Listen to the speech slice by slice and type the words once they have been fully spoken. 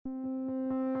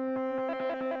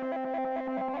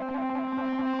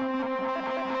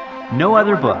No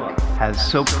other book has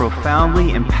so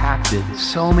profoundly impacted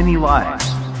so many lives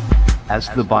as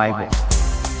the Bible.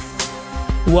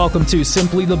 Welcome to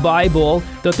Simply the Bible,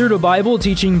 the Through the Bible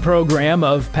teaching program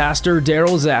of Pastor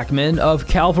Daryl Zachman of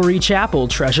Calvary Chapel,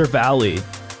 Treasure Valley.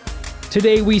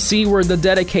 Today we see where the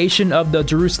dedication of the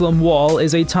Jerusalem Wall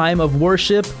is a time of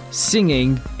worship,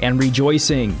 singing, and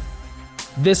rejoicing.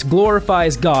 This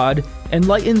glorifies God,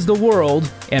 enlightens the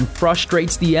world, and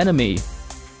frustrates the enemy.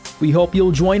 We hope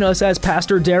you'll join us as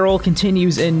Pastor Daryl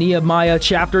continues in Nehemiah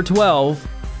chapter 12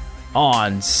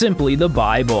 on Simply the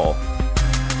Bible.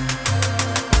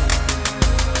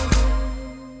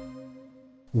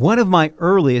 One of my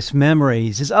earliest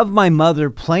memories is of my mother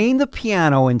playing the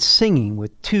piano and singing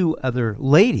with two other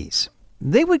ladies.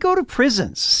 They would go to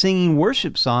prisons singing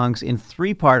worship songs in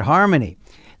three-part harmony.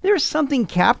 There's something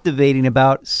captivating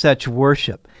about such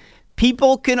worship.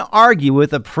 People can argue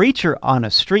with a preacher on a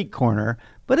street corner,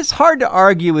 but it's hard to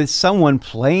argue with someone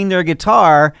playing their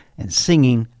guitar and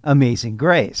singing Amazing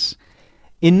Grace.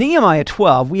 In Nehemiah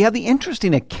 12, we have the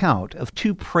interesting account of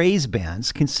two praise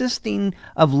bands consisting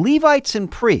of Levites and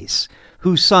priests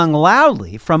who sung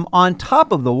loudly from on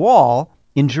top of the wall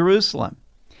in Jerusalem.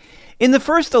 In the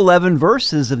first 11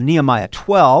 verses of Nehemiah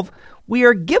 12, we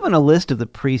are given a list of the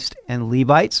priests and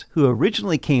Levites who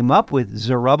originally came up with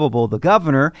Zerubbabel the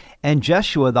governor and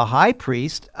Jeshua the high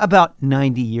priest about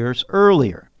 90 years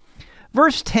earlier.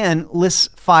 Verse 10 lists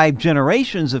 5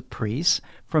 generations of priests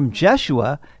from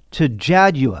Jeshua to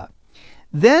Jaddua.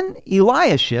 Then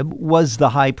Eliashib was the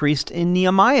high priest in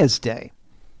Nehemiah's day.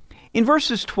 In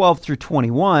verses 12 through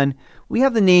 21, we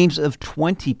have the names of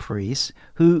 20 priests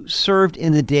who served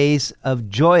in the days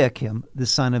of Joachim, the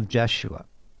son of Jeshua.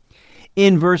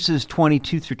 In verses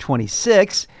 22 through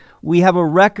 26, we have a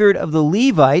record of the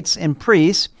Levites and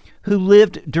priests who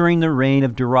lived during the reign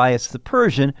of Darius the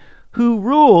Persian, who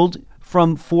ruled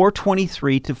from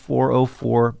 423 to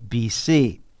 404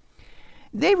 BC.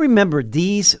 They remembered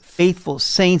these faithful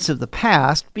saints of the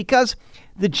past because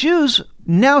the Jews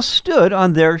now stood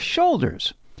on their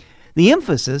shoulders. The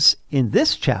emphasis in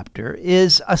this chapter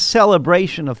is a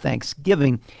celebration of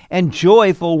thanksgiving and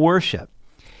joyful worship.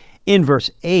 In verse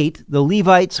 8, the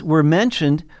Levites were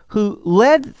mentioned who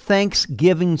led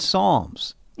thanksgiving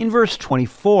psalms. In verse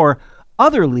 24,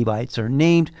 other Levites are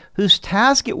named whose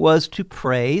task it was to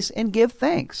praise and give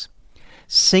thanks.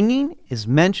 Singing is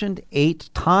mentioned 8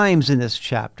 times in this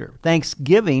chapter,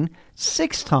 thanksgiving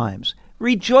 6 times,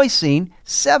 rejoicing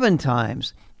 7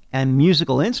 times, and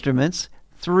musical instruments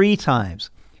 3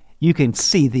 times. You can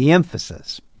see the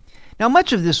emphasis. Now,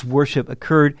 much of this worship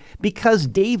occurred because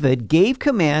David gave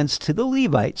commands to the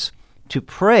Levites to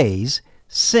praise,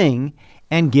 sing,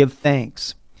 and give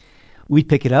thanks. We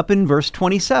pick it up in verse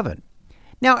 27.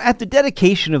 Now, at the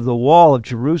dedication of the wall of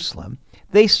Jerusalem,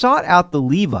 they sought out the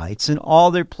Levites in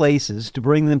all their places to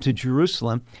bring them to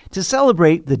Jerusalem to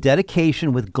celebrate the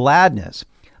dedication with gladness,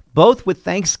 both with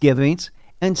thanksgivings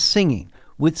and singing,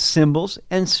 with cymbals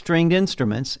and stringed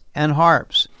instruments and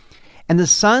harps. And the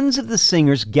sons of the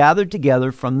singers gathered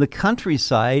together from the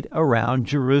countryside around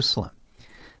Jerusalem.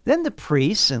 Then the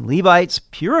priests and Levites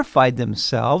purified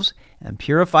themselves and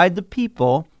purified the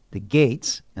people, the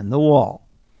gates, and the wall.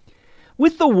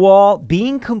 With the wall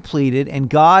being completed and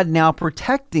God now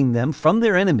protecting them from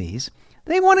their enemies,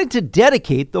 they wanted to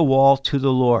dedicate the wall to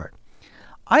the Lord.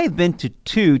 I have been to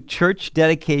 2 church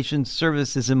dedication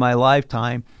services in my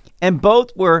lifetime, and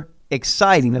both were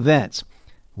exciting events.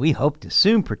 We hope to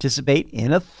soon participate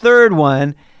in a 3rd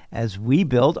one as we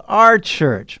build our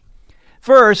church.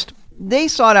 First, they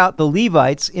sought out the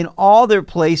Levites in all their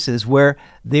places where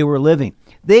they were living.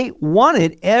 They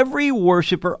wanted every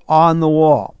worshiper on the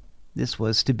wall. This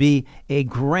was to be a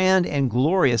grand and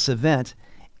glorious event,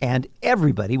 and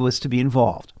everybody was to be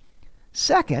involved.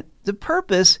 Second, the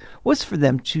purpose was for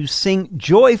them to sing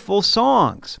joyful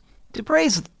songs, to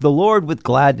praise the Lord with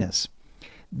gladness.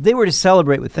 They were to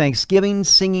celebrate with thanksgiving,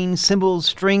 singing, cymbals,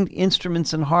 stringed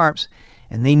instruments, and harps,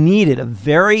 and they needed a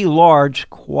very large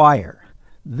choir.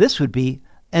 This would be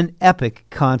an epic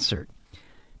concert.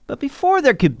 But before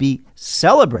there could be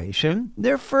celebration,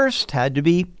 there first had to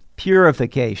be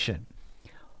purification.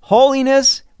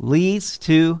 Holiness leads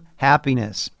to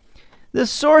happiness. The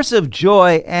source of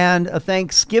joy and a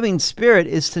thanksgiving spirit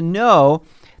is to know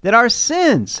that our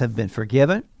sins have been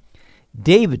forgiven.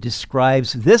 David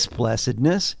describes this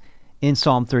blessedness in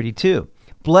Psalm 32.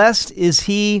 Blessed is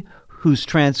he whose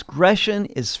transgression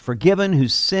is forgiven,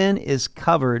 whose sin is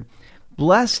covered.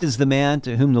 Blessed is the man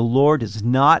to whom the Lord does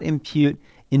not impute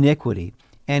iniquity,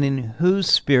 and in whose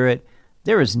spirit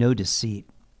there is no deceit.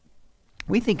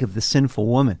 We think of the sinful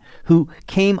woman who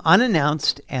came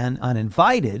unannounced and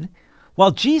uninvited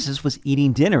while Jesus was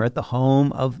eating dinner at the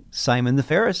home of Simon the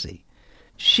Pharisee.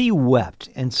 She wept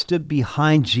and stood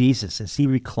behind Jesus as he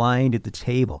reclined at the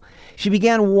table. She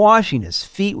began washing his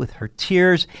feet with her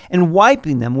tears and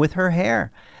wiping them with her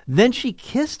hair. Then she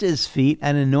kissed his feet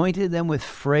and anointed them with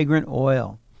fragrant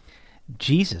oil.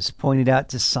 Jesus pointed out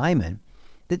to Simon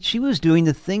that she was doing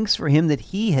the things for him that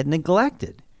he had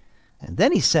neglected. And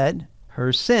then he said,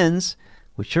 "Her sins,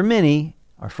 which are many,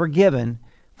 are forgiven,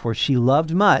 for she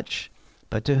loved much,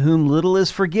 but to whom little is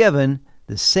forgiven,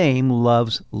 the same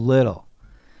loves little."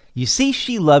 You see,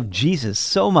 she loved Jesus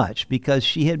so much because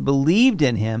she had believed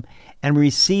in him and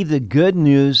received the good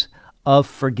news of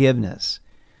forgiveness.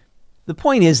 The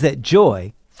point is that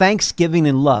joy, thanksgiving,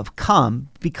 and love come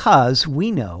because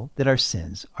we know that our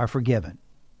sins are forgiven.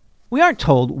 We aren't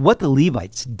told what the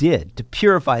Levites did to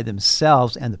purify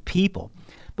themselves and the people,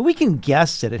 but we can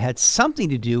guess that it had something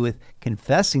to do with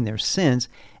confessing their sins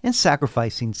and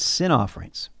sacrificing sin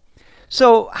offerings.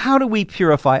 So how do we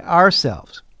purify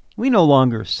ourselves? We no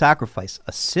longer sacrifice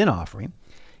a sin offering.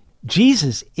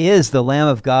 Jesus is the Lamb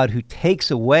of God who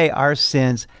takes away our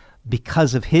sins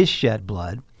because of his shed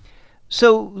blood.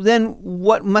 So then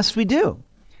what must we do?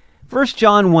 1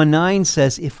 John 1:9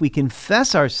 says, if we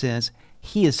confess our sins,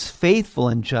 he is faithful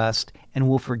and just and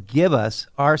will forgive us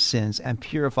our sins and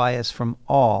purify us from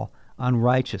all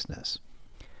unrighteousness.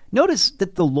 Notice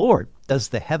that the Lord does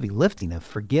the heavy lifting of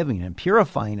forgiving and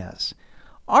purifying us.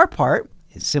 Our part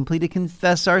is simply to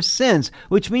confess our sins,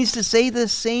 which means to say the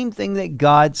same thing that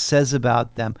God says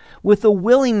about them, with a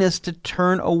willingness to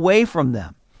turn away from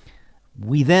them.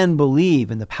 We then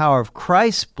believe in the power of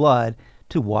Christ's blood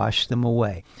to wash them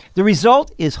away. The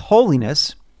result is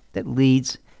holiness that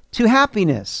leads to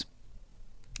happiness.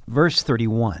 Verse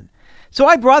 31. So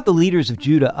I brought the leaders of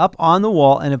Judah up on the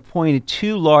wall and appointed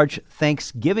 2 large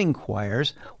thanksgiving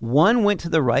choirs. One went to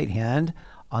the right hand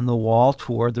on the wall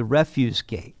toward the refuse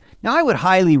gate. Now, I would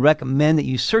highly recommend that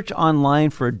you search online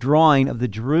for a drawing of the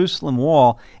Jerusalem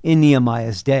wall in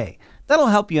Nehemiah's day. That'll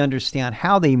help you understand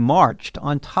how they marched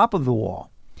on top of the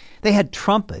wall. They had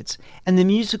trumpets and the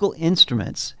musical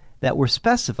instruments that were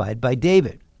specified by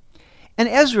David. And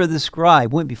Ezra the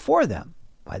scribe went before them.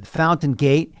 By the fountain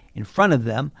gate in front of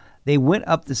them, they went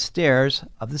up the stairs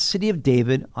of the city of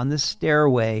David on the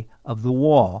stairway of the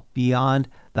wall beyond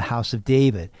the house of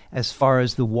David, as far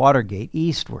as the water gate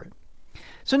eastward.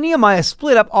 So Nehemiah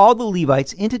split up all the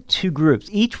Levites into 2 groups.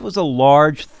 Each was a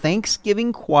large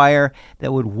thanksgiving choir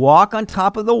that would walk on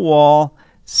top of the wall,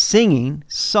 singing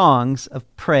songs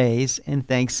of praise and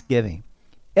thanksgiving.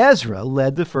 Ezra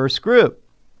led the first group.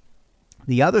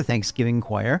 The other thanksgiving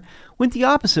choir went the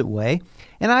opposite way,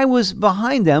 and I was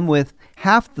behind them with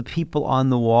half the people on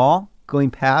the wall,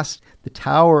 going past the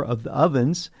Tower of the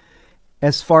Ovens,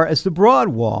 as far as the broad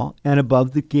wall, and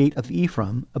above the gate of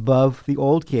Ephraim, above the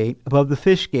old gate, above the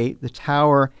fish gate, the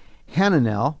tower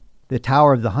Hananel, the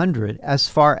tower of the 100, as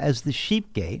far as the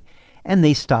sheep gate, and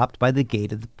they stopped by the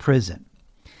gate of the prison.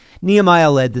 Nehemiah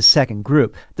led the second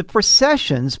group. The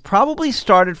processions probably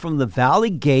started from the valley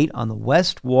gate on the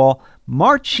west wall,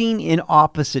 marching in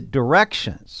opposite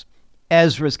directions.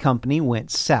 Ezra's company went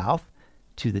south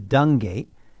to the dung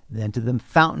gate, then to the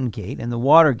fountain gate and the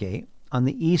water gate on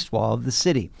the east wall of the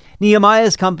city.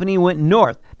 Nehemiah's company went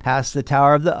north, past the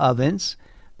Tower of the Ovens,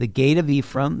 the gate of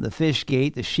Ephraim, the fish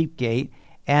gate, the sheep gate,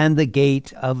 and the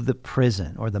gate of the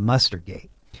prison, or the muster gate.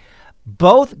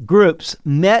 Both groups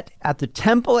met at the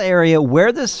temple area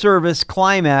where the service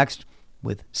climaxed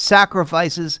with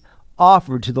sacrifices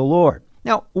offered to the Lord.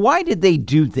 Now, why did they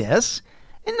do this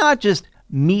and not just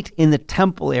meet in the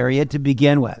temple area to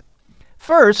begin with?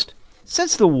 First,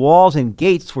 since the walls and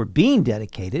gates were being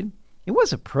dedicated, it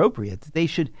was appropriate that they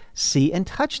should see and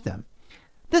touch them.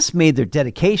 This made their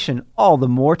dedication all the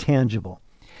more tangible.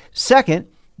 Second,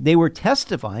 they were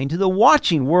testifying to the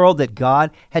watching world that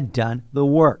God had done the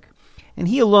work, and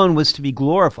he alone was to be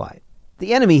glorified.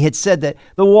 The enemy had said that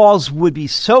the walls would be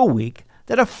so weak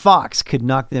that a fox could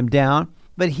knock them down,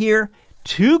 but here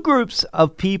 2 groups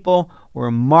of people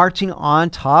were marching on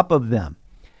top of them.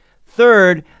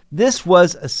 Third, this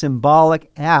was a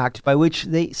symbolic act by which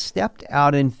they stepped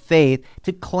out in faith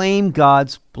to claim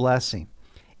God's blessing.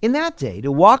 In that day,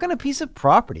 to walk on a piece of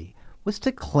property was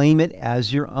to claim it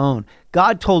as your own.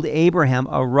 God told Abraham,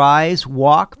 "Arise,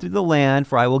 walk through the land,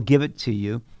 for I will give it to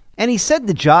you." And he said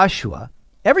to Joshua,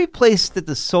 "Every place that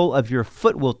the sole of your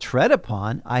foot will tread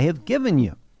upon, I have given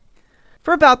you."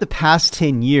 For about the past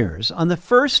 10 years, on the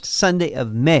first Sunday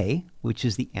of May, which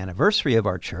is the anniversary of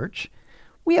our church,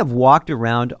 we have walked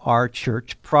around our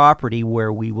church property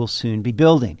where we will soon be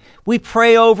building. We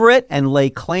pray over it and lay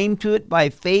claim to it by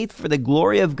faith for the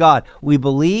glory of God. We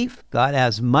believe God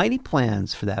has mighty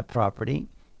plans for that property,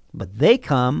 but they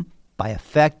come by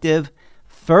effective,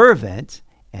 fervent,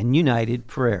 and united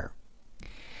prayer.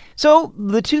 So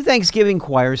the two Thanksgiving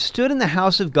choirs stood in the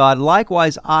house of God,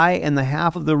 likewise I and the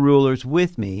half of the rulers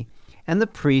with me, and the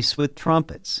priests with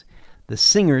trumpets. The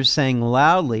singers sang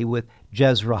loudly with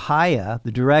Jezrahiah,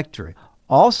 the director.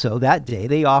 Also that day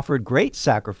they offered great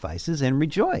sacrifices and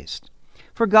rejoiced.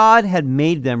 For God had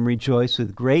made them rejoice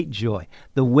with great joy.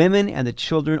 The women and the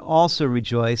children also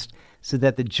rejoiced, so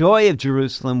that the joy of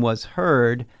Jerusalem was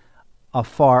heard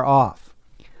afar off.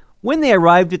 When they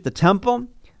arrived at the temple,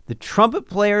 the trumpet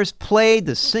players played,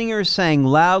 the singers sang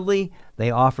loudly,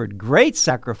 they offered great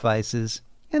sacrifices,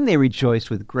 and they rejoiced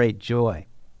with great joy.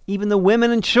 Even the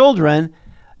women and children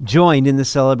joined in the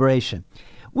celebration.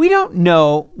 We don't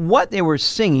know what they were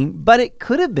singing, but it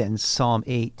could have been Psalm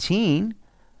 18,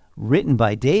 written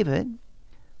by David.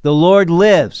 The Lord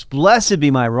lives, blessed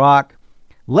be my rock.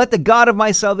 Let the God of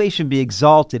my salvation be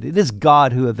exalted. It is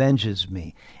God who avenges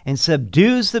me and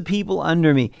subdues the people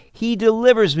under me. He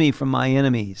delivers me from my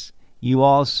enemies. You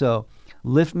also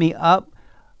lift me up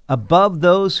above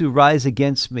those who rise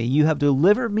against me. You have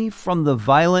delivered me from the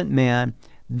violent man.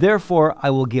 Therefore I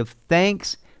will give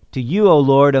thanks to you, O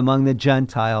Lord, among the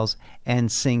Gentiles,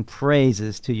 and sing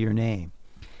praises to your name.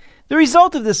 The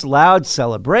result of this loud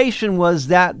celebration was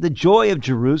that the joy of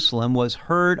Jerusalem was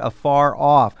heard afar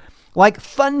off. Like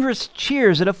thunderous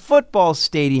cheers at a football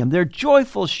stadium, their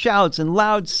joyful shouts and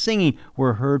loud singing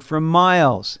were heard for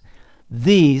miles.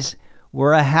 These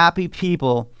were a happy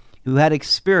people who had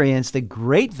experienced a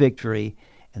great victory,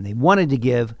 and they wanted to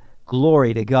give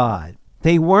glory to God.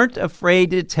 They weren't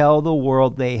afraid to tell the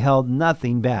world they held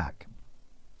nothing back.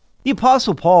 The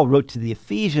Apostle Paul wrote to the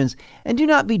Ephesians, "And do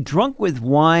not be drunk with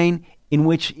wine, in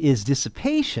which is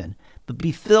dissipation, but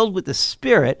be filled with the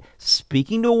Spirit,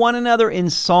 speaking to one another in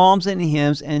psalms and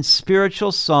hymns and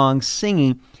spiritual songs,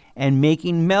 singing and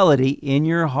making melody in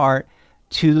your heart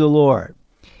to the Lord."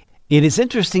 It is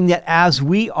interesting that as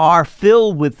we are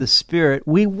filled with the Spirit,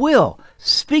 we will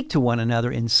speak to one another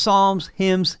in psalms,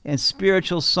 hymns, and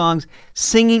spiritual songs,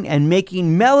 singing and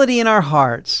making melody in our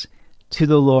hearts to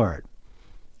the Lord.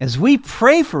 As we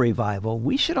pray for revival,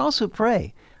 we should also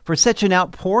pray for such an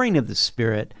outpouring of the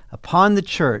Spirit upon the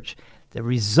church that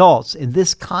results in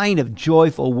this kind of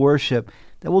joyful worship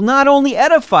that will not only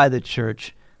edify the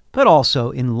church, but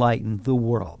also enlighten the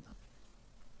world.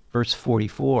 Verse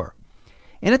 44.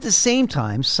 And at the same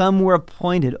time, some were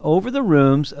appointed over the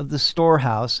rooms of the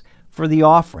storehouse for the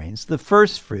offerings, the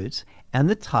firstfruits, and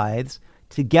the tithes,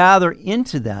 to gather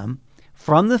into them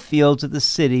from the fields of the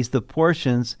cities the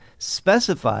portions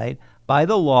specified by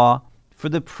the law for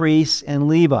the priests and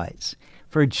Levites.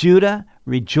 For Judah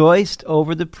rejoiced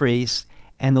over the priests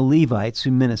and the Levites who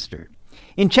ministered.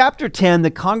 In chapter 10, the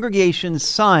congregation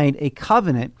signed a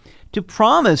covenant to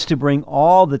promise to bring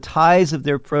all the tithes of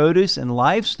their produce and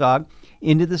livestock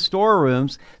into the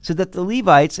storerooms so that the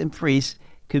Levites and priests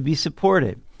could be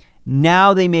supported.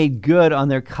 Now they made good on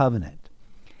their covenant.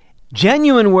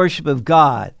 Genuine worship of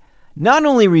God not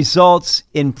only results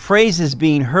in praises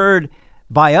being heard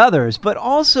by others, but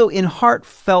also in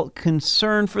heartfelt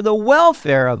concern for the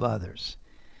welfare of others.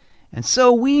 And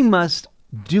so we must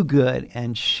do good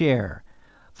and share,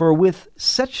 for with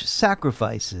such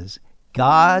sacrifices,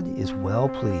 God is well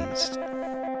pleased.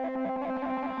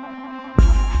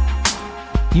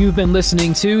 You've been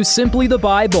listening to Simply the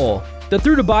Bible, the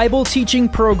Through the Bible teaching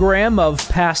program of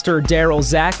Pastor Daryl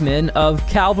Zachman of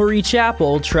Calvary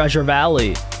Chapel, Treasure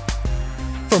Valley.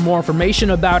 For more information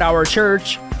about our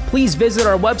church, please visit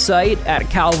our website at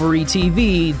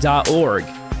calvarytv.org.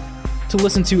 To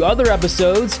listen to other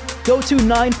episodes, go to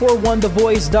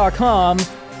 941thevoice.com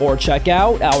or check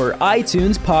out our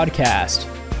iTunes podcast.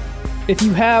 If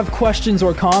you have questions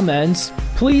or comments,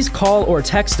 please call or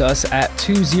text us at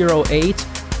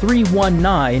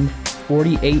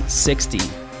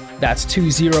 208-319-4860. That's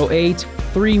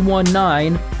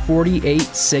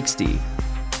 208-319-4860.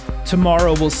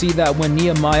 Tomorrow we'll see that when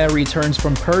Nehemiah returns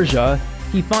from Persia,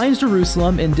 he finds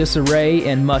Jerusalem in disarray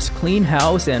and must clean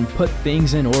house and put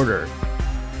things in order.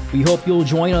 We hope you'll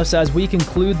join us as we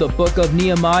conclude the book of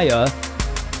Nehemiah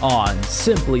on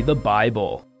Simply the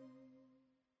Bible.